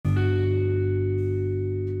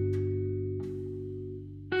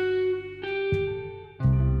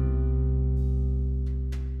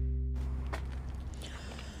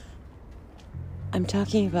I'm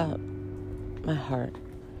talking about my heart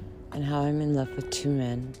and how I'm in love with two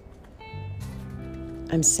men.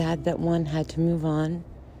 I'm sad that one had to move on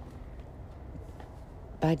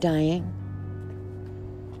by dying.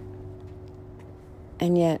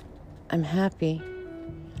 And yet, I'm happy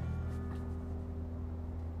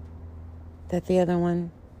that the other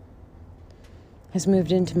one has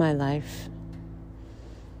moved into my life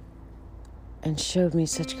and showed me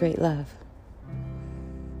such great love.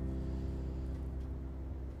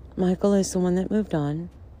 Michael is the one that moved on,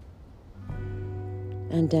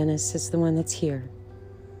 and Dennis is the one that's here.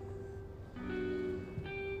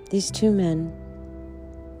 These two men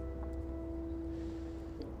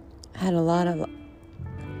had a lot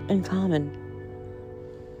in common,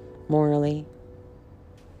 morally,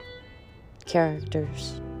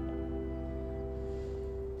 characters,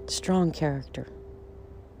 strong character.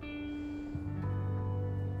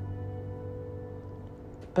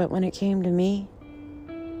 But when it came to me,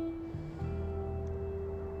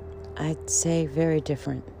 I'd say very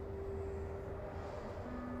different.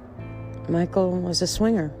 Michael was a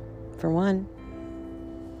swinger, for one.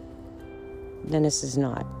 Dennis is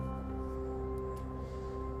not.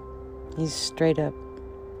 He's straight up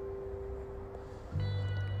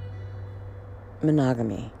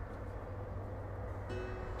monogamy.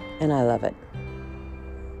 And I love it.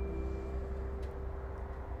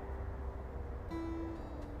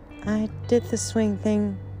 I did the swing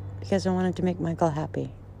thing because I wanted to make Michael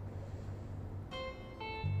happy.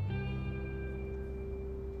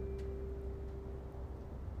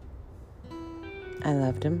 I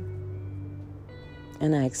loved him,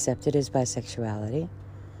 and I accepted his bisexuality.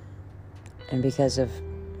 And because of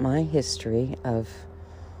my history of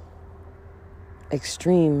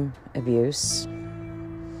extreme abuse,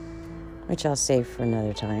 which I'll save for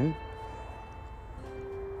another time,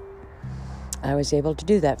 I was able to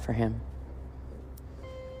do that for him.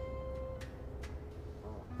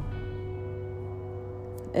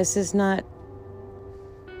 This is not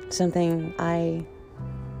something I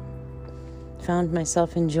found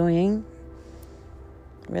myself enjoying,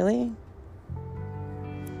 really.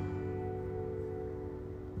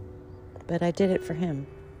 But I did it for him.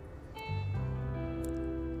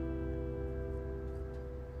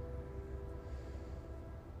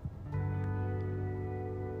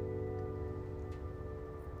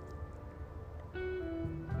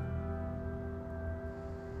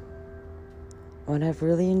 What I've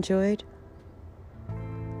really enjoyed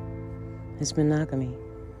is monogamy.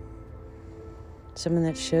 Someone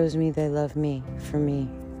that shows me they love me for me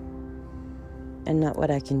and not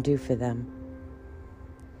what I can do for them.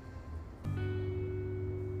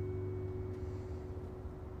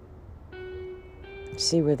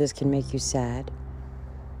 See where this can make you sad?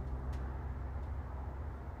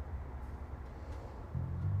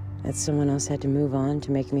 That someone else had to move on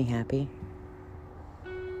to make me happy?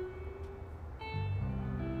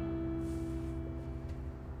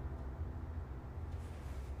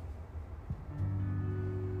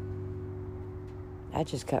 I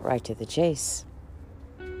just cut right to the chase.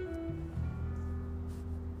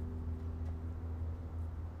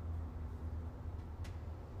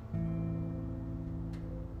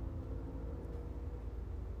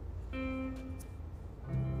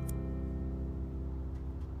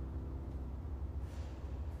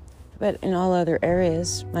 But in all other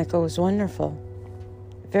areas, Michael was wonderful.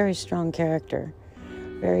 Very strong character.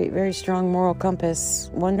 Very, very strong moral compass.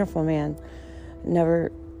 Wonderful man.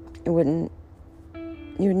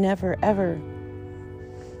 You would never, ever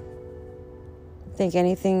think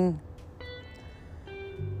anything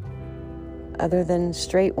other than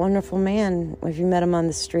straight, wonderful man if you met him on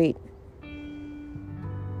the street.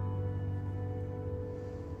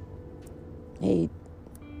 He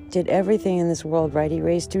did everything in this world right. He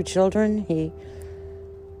raised 2 children. He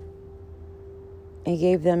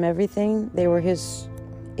gave them everything. They were his.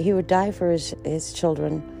 He would die for his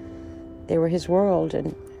children. They were his world,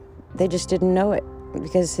 and they just didn't know it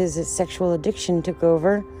because his sexual addiction took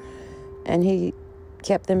over, and he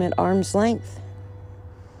kept them at arm's length.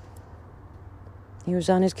 He was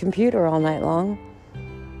on his computer all night long,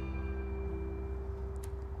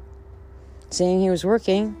 saying he was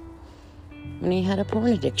working when he had a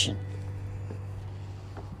porn addiction.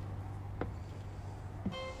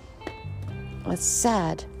 It's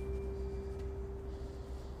sad,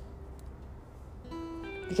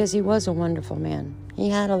 because he was a wonderful man. He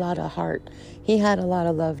had a lot of heart. He had a lot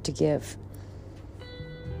of love to give.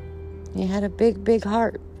 He had a big, big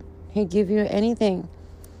heart. He'd give you anything.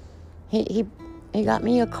 He got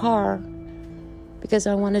me a car because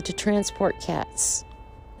I wanted to transport cats.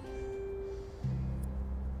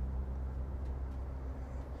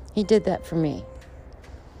 He did that for me.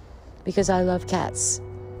 because I love cats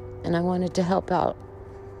and I wanted to help out.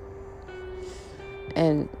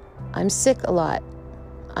 And I'm sick a lot.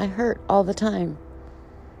 I hurt all the time.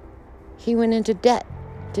 He went into debt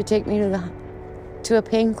to take me to a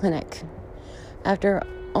pain clinic after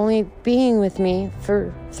only being with me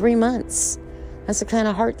for 3 months. That's the kind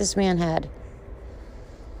of heart this man had.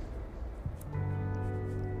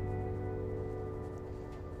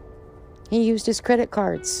 He used his credit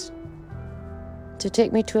cards to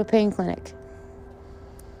take me to a pain clinic.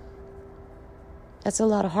 That's a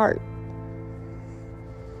lot of heart.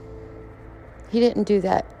 He didn't do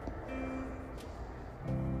that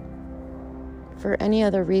for any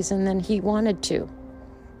other reason than he wanted to.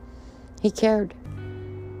 He cared.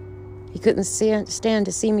 He couldn't stand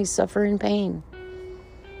to see me suffer in pain.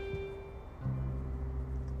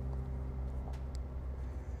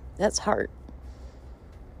 That's heart.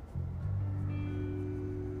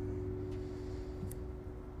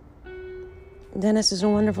 Dennis is a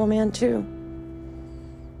wonderful man too.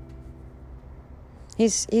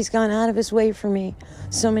 He's gone out of his way for me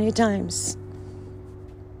so many times.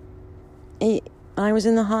 I was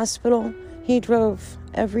in the hospital. He drove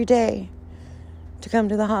every day to come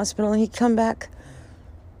to the hospital, and he'd come back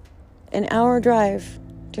an hour drive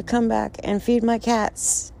to come back and feed my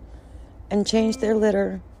cats and change their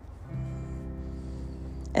litter.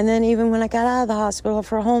 And then even when I got out of the hospital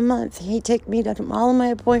for a whole month, he'd take me to all of my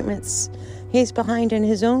appointments. He's behind in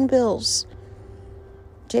his own bills,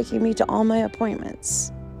 taking me to all my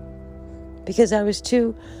appointments because I was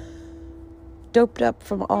too doped up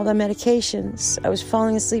from all the medications. I was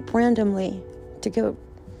falling asleep randomly to go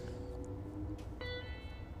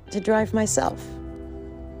to drive myself.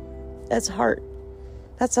 That's heart.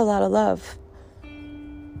 That's a lot of love.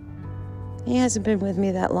 He hasn't been with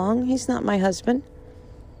me that long. He's not my husband.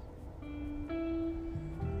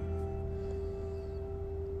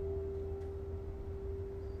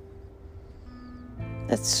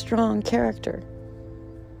 That's strong character.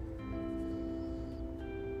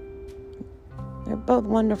 They're both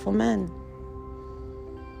wonderful men.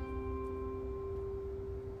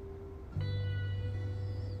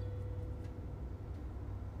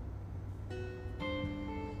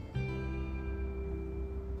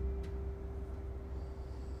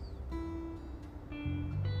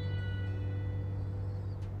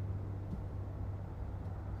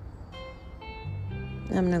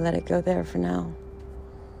 I'm going to let it go there for now.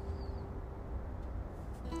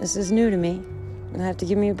 This is new to me. You'll have to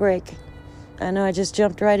give me a break. I know I just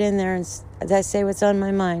jumped right in there and I say what's on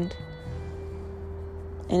my mind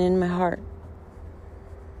and in my heart.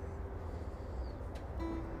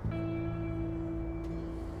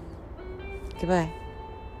 Goodbye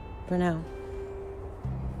for now.